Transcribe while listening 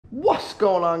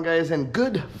going on, guys? And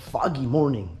good foggy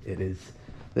morning it is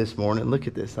this morning. Look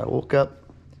at this. I woke up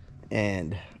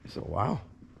and I said, wow,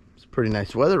 it's pretty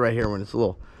nice weather right here when it's a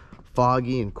little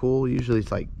foggy and cool. Usually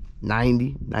it's like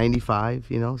 90,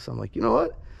 95, you know. So I'm like, you know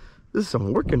what? This is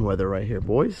some working weather right here,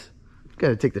 boys.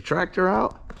 Gotta take the tractor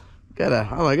out.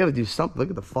 I gotta do something. Look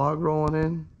at the fog rolling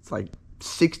in. It's like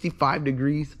 65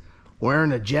 degrees.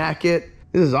 Wearing a jacket.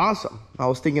 This is awesome. I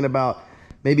was thinking about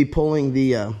maybe pulling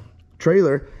the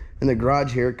trailer in the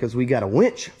garage here because we got a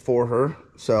winch for her.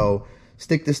 So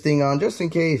stick this thing on just in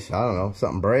case, I don't know,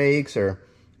 something breaks or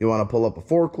you want to pull up a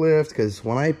forklift. Because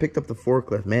when I picked up the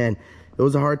forklift, man, it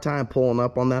was a hard time pulling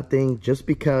up on that thing just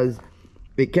because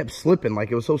it kept slipping. Like,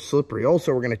 it was so slippery.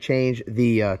 Also, we're going to change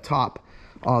the top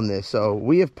on this. So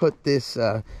we have put this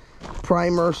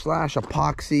primer /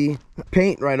 epoxy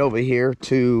paint right over here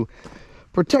to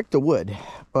protect the wood.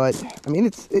 But I mean,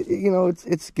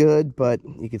 it's good, but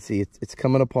you can see it's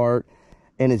coming apart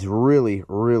and it's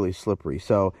really slippery.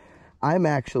 So I'm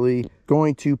actually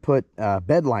going to put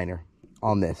bed liner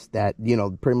on this, that, you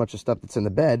know, pretty much the stuff that's in the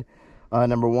bed.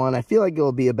 Number one, I feel like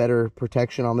it'll be a better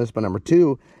protection on this, but number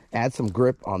two, add some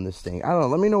grip on this thing. I don't know,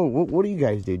 let me know, what do you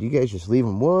guys do? Do you guys just leave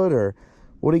them wood, or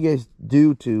what do you guys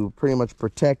do to pretty much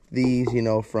protect these, you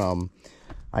know, from,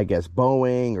 I guess,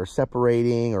 bowing or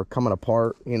separating or coming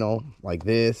apart, you know, like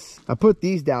this? I put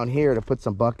these down here to put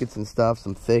some buckets and stuff,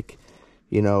 some thick,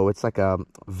 you know, it's like a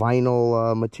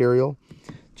vinyl material,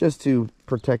 just to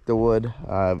protect the wood,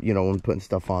 you know, when putting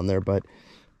stuff on there. But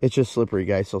it's just slippery,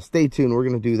 guys, so stay tuned. We're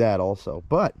going to do that also.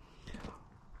 But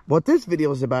what this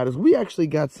video is about is we actually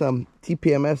got some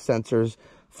TPMS sensors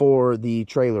for the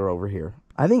trailer over here.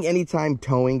 I think anytime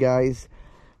towing, guys,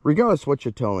 regardless what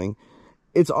you're towing,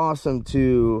 it's awesome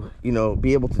to, you know,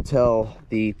 be able to tell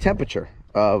the temperature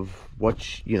of what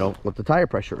the tire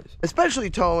pressure is. Especially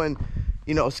towing,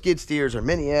 you know, skid steers or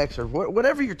mini X or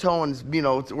whatever you're towing, you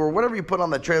know, or whatever you put on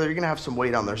the trailer, you're gonna have some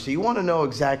weight on there. So you want to know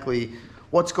exactly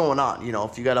what's going on. You know,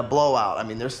 if you got a blowout. I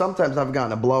mean, there's sometimes I've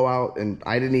gotten a blowout and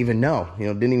I didn't even know, you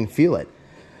know, didn't even feel it.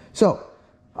 So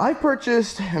I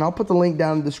purchased, and I'll put the link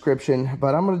down in the description,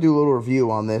 but I'm gonna do a little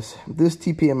review on this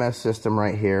TPMS system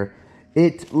right here.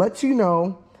 It lets you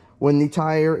know when the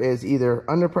tire is either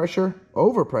under pressure,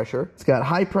 over pressure. It's got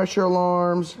high pressure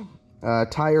alarms,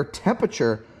 tire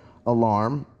temperature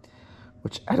alarm,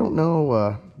 which I don't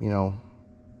know, you know,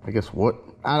 I guess what,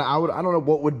 I don't know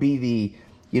what would be the,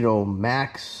 you know,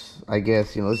 max, I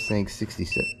guess, you know, this thing's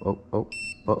 66.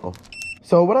 Uh-oh.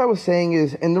 So what I was saying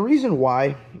is, and the reason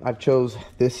why I've chose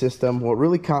this system, what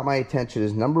really caught my attention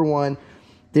is, number one,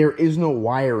 there is no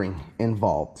wiring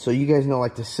involved. So you guys know,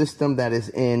 like, the system that is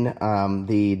in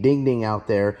the Ding Ding out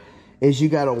there is you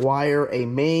got to wire a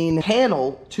main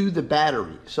panel to the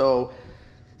battery. So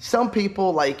some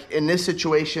people, like in this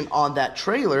situation on that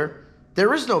trailer,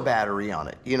 there is no battery on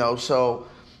it, you know. So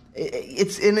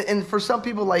it's in, and for some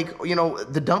people, like, you know,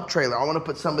 the dump trailer, I want to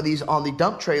put some of these on the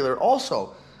dump trailer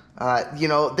also. You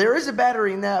know, there is a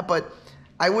battery in that, but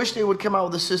I wish they would come out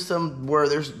with a system where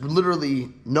there's literally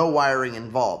no wiring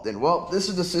involved. And well, this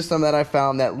is the system that I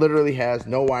found that literally has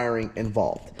no wiring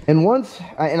involved. And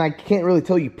and I can't really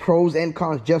tell you pros and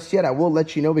cons just yet. I will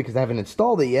let you know because I haven't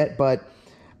installed it yet. But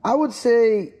I would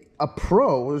say a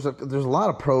pro, there's a lot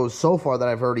of pros so far that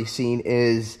I've already seen,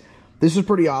 is this is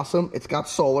pretty awesome. It's got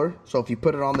solar. So if you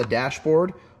put it on the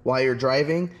dashboard while you're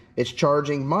driving, it's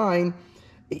charging. Mine,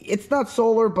 it's not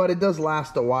solar, but it does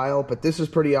last a while. But this is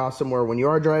pretty awesome, where when you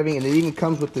are driving, and it even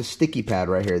comes with this sticky pad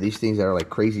right here. These things that are like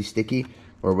crazy sticky,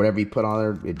 or whatever you put on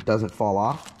there, it doesn't fall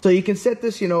off. So you can set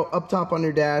this, you know, up top on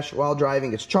your dash while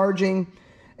driving. It's charging,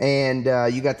 and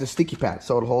you got the sticky pad,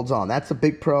 so it holds on. That's a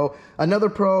big pro. Another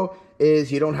pro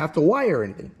is you don't have to wire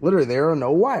anything. Literally, there are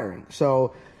no wiring.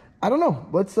 So I don't know.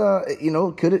 Let's, you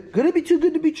know, could it be too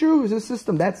good to be true? Is this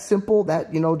system that simple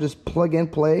that, you know, just plug and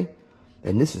play?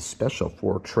 And this is special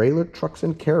for trailer, trucks,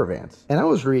 and caravans. And I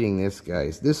was reading this,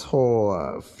 guys, this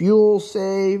whole fuel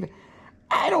save.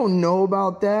 I don't know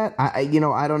about that. You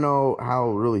know, I don't know how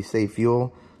to really save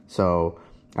fuel. So,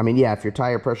 I mean, yeah, if your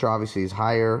tire pressure obviously is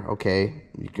higher, okay,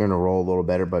 you're gonna roll a little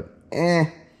better, but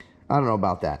I don't know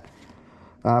about that.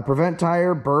 Prevent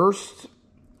tire burst.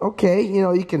 Okay, you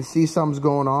know, you can see something's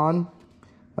going on.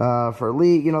 For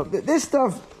leak, you know, this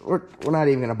stuff, we're not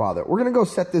even gonna bother. We're gonna go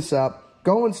set this up,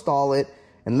 go install it,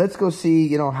 and let's go see,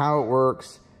 you know, how it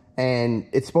works. And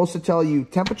it's supposed to tell you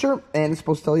temperature, and it's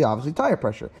supposed to tell you, obviously, tire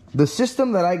pressure. The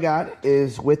system that I got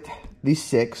is with the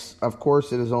 6. Of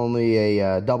course, it is only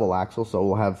a double axle, so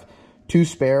we'll have 2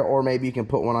 spare, or maybe you can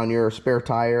put one on your spare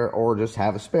tire or just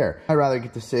have a spare. I'd rather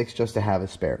get the 6 just to have a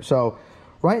spare. So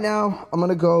right now, I'm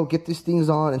gonna go get these things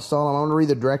on, install them. I'm gonna read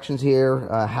the directions here,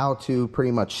 how to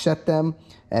pretty much set them,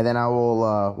 and then I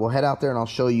will we'll head out there and I'll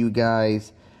show you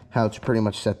guys how to pretty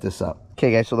much set this up.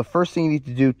 Okay, guys. So the first thing you need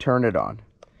to do, turn it on.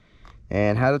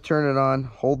 And how to turn it on,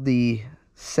 hold the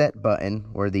set button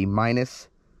where the minus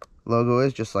logo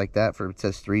is, just like that, for it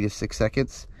says 3 to 6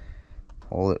 seconds.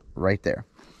 Hold it right there.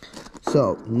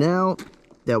 So now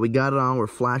that we got it on, we're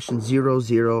flashing 0,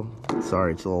 0.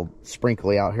 Sorry, it's a little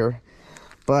sprinkly out here.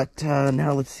 But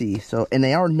now let's see. So, and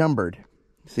they are numbered.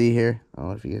 See here? I don't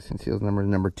know if you guys can see those numbers,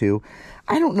 number 2.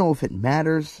 I don't know if it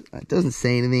matters. It doesn't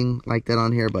say anything like that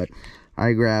on here, but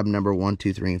I grabbed number 1,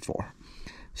 2, 3, and 4.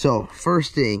 So,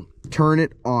 first thing, turn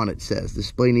it on, it says.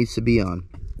 Display needs to be on.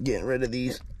 Getting rid of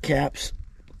these caps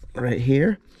right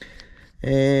here.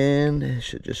 And it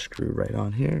should just screw right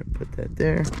on here. Put that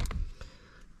there.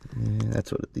 And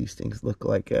that's what these things look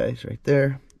like, guys, right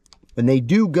there. And they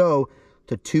do go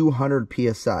to 200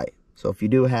 PSI. So, if you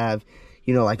do have,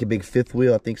 you know, like a big fifth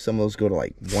wheel, I think some of those go to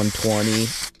like 120.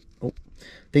 Oh,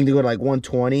 I think they go to like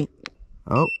 120.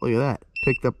 Oh, look at that.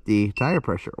 Picked up the tire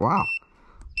pressure. Wow.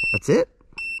 That's it?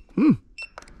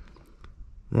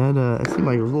 That seemed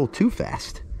like it was a little too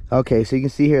fast. Okay, so you can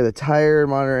see here the tire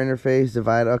monitor interface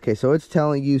divided. Okay, so it's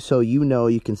telling you, so you know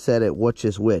you can set it which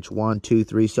is which. 1, 2,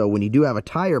 3. So when you do have a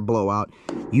tire blowout,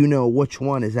 you know which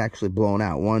one is actually blown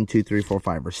out. 1, 2, 3, 4,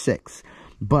 5, or 6.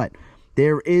 But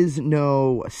there is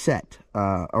no set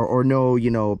or no,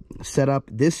 you know, setup.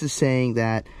 This is saying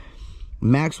that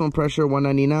maximum pressure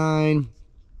 199.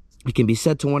 It can be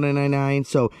set to 199.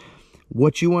 So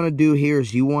what you want to do here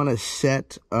is you want to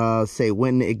set, say,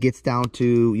 when it gets down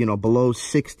to, you know, below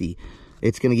 60,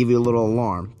 it's going to give you a little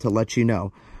alarm to let you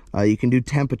know. You can do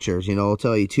temperatures, you know, it'll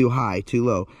tell you too high, too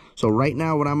low. So right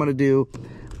now what I'm going to do,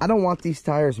 I don't want these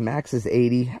tires, max is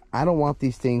 80. I don't want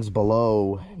these things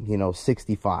below, you know,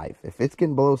 65. If it's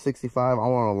getting below 65, I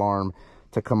want an alarm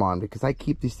to come on, because I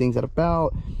keep these things at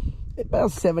about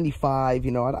 75.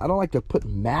 You know, I don't like to put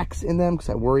max in them because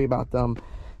I worry about them,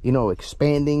 you know,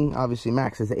 expanding. Obviously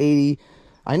max is 80.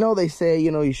 I know they say,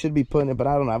 you know, you should be putting it, but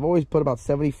I don't know. I've always put about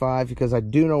 75 because I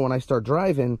do know when I start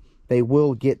driving, they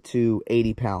will get to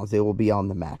 80 pounds. They will be on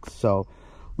the max. So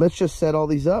let's just set all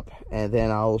these up and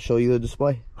then I'll show you the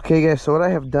display. Okay, guys, so what I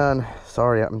have done,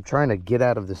 sorry, I'm trying to get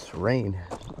out of this rain.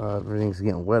 Everything's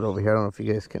getting wet over here. I don't know if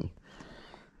you guys can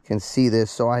see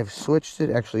this. So I've switched it.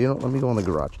 Actually, you know, let me go in the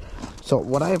garage. So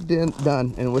what I have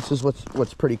done, and which is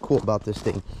what's pretty cool about this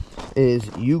thing, is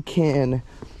you can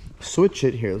switch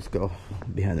it. Here, let's go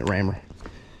behind the rammer.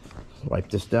 Wipe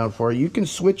this down for you. You can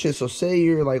switch it. So say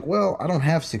you're like, well, I don't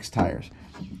have 6 tires.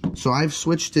 So I've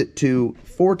switched it to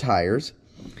 4 tires.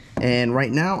 And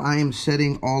right now I am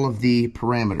setting all of the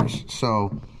parameters.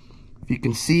 So if you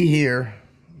can see here,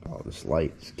 oh, this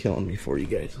light is killing me for you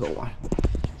guys. Hold on.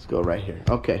 Let's go right here.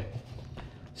 Okay.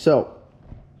 So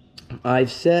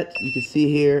I've set, you can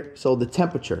see here, so the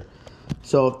temperature.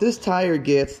 So if this tire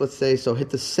gets, let's say, so hit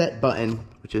the set button,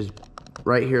 which is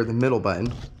right here, the middle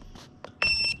button.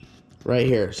 Right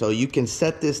here. So you can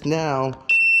set this now.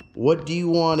 What do you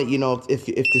want it, you know, if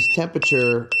this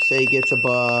temperature, say, gets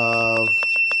above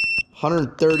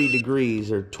 130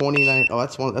 degrees or 29. Oh,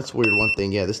 that's weird, one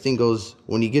thing. Yeah, this thing goes,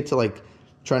 when you get to like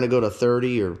trying to go to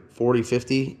 30 or 40,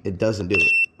 50, it doesn't do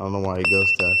it. I don't know why it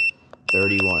goes to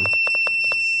 31.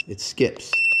 It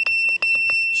skips.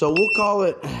 So we'll call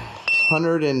it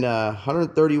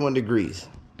 131 degrees.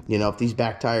 You know, if these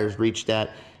back tires reach that,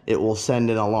 it will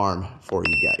send an alarm for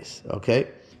you guys, okay?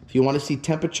 If you want to see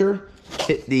temperature,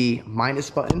 hit the minus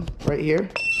button right here.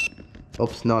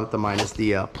 Oops, not the minus,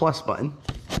 the plus button.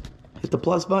 Hit the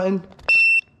plus button,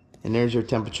 and there's your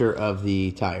temperature of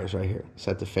the tires right here.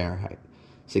 Set to Fahrenheit.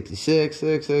 66,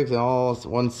 66, and all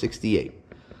 168.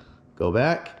 Go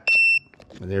back,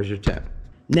 and there's your temp.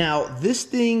 Now, this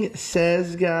thing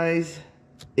says, guys,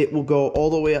 it will go all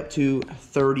the way up to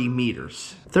 30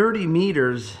 meters. 30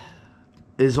 meters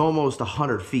is almost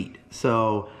 100 feet.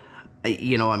 So,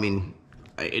 you know, I mean,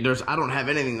 I don't have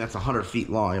anything that's 100 feet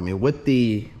long. I mean, with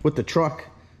the truck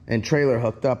and trailer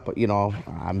hooked up, you know,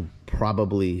 I'm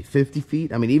probably 50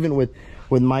 feet. I mean, even with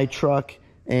my truck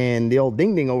and the old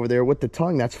ding ding over there with the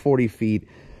tongue, that's 40 feet.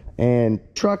 And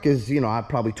truck is, you know,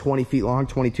 probably 20 feet long,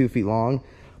 22 feet long,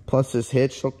 plus this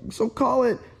hitch. So call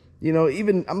it, you know,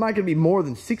 even, I'm not going to be more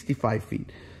than 65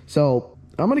 feet. So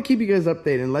I'm going to keep you guys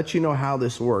updated and let you know how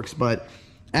this works. But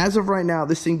as of right now,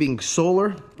 this thing being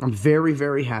solar, I'm very,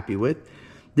 very happy with.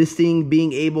 This thing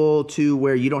being able to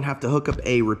where you don't have to hook up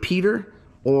a repeater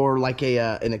or like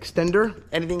an extender,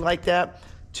 anything like that,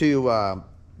 to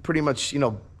pretty much, you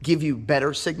know, give you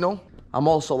better signal. I'm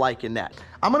also liking that.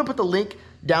 I'm going to put the link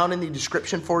down in the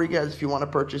description for you guys if you want to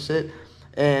purchase it.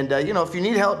 And, you know, if you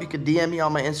need help, you could DM me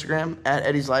on my Instagram at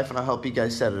Eddie's Life, and I'll help you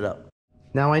guys set it up.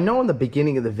 Now, I know in the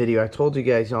beginning of the video, I told you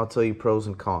guys, you know, I'll tell you pros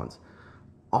and cons.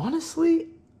 Honestly,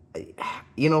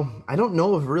 you know, I don't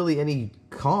know of really any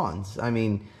cons. I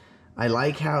mean, I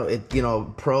like how it, you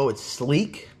know, it's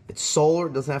sleek, it's solar,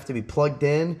 it doesn't have to be plugged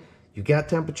in. You got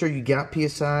temperature, you got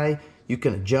PSI, you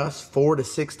can adjust 4 to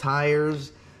 6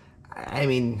 tires. I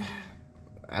mean,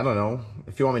 I don't know.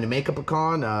 If you want me to make up a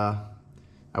con,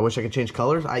 I wish I could change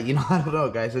colors. You know, I don't know,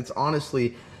 guys. It's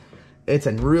honestly, it's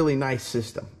a really nice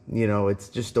system. You know, it's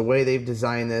just the way they've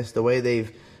designed this, the way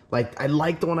they've, like, I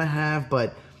like the one I have,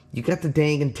 but you got the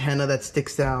dang antenna that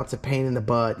sticks out. It's a pain in the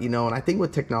butt, you know. And I think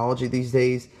with technology these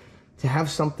days, to have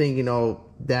something, you know,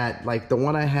 that, like the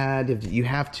one I had, if you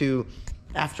have to,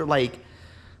 after like,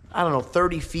 I don't know,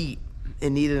 30 feet, it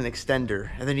needed an extender,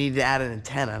 and then you need to add an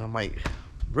antenna. And I'm like,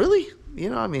 really? You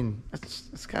know, I mean,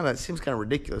 it's kind of, it seems kind of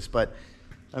ridiculous, but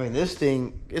I mean, this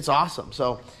thing, it's awesome.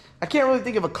 So I can't really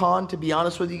think of a con, to be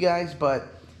honest with you guys, but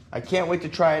I can't wait to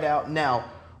try it out. Now,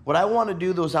 what I want to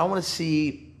do though is I want to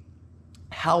see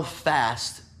how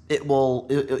fast it will,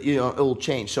 you know, it will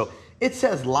change. So it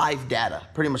says live data,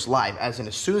 pretty much live, as in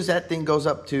as soon as that thing goes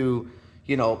up to,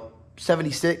 you know,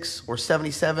 76 or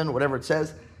 77, whatever it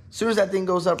says, as soon as that thing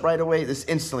goes up right away, this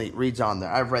instantly reads on there.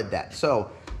 I've read that.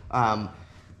 So,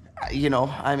 you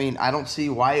know, I mean, I don't see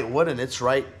why it wouldn't. It's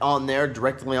right on there,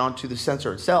 directly onto the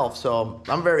sensor itself. So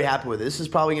I'm very happy with it. This is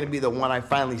probably going to be the one I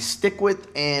finally stick with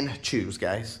and choose,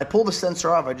 guys. I pulled the sensor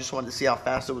off. I just wanted to see how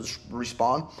fast it would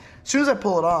respond. As soon as I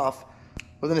pull it off,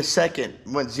 within a second, it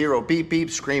went 0, beep, beep,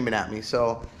 screaming at me.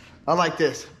 So I like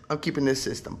this. I'm keeping this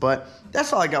system. But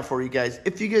that's all I got for you guys.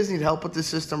 If you guys need help with this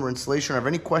system or installation or have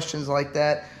any questions like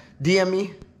that, DM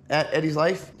me at Eddie's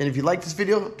Life. And if you like this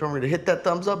video, don't forget to hit that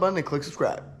thumbs up button and click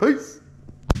subscribe. Peace.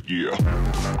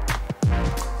 Yeah.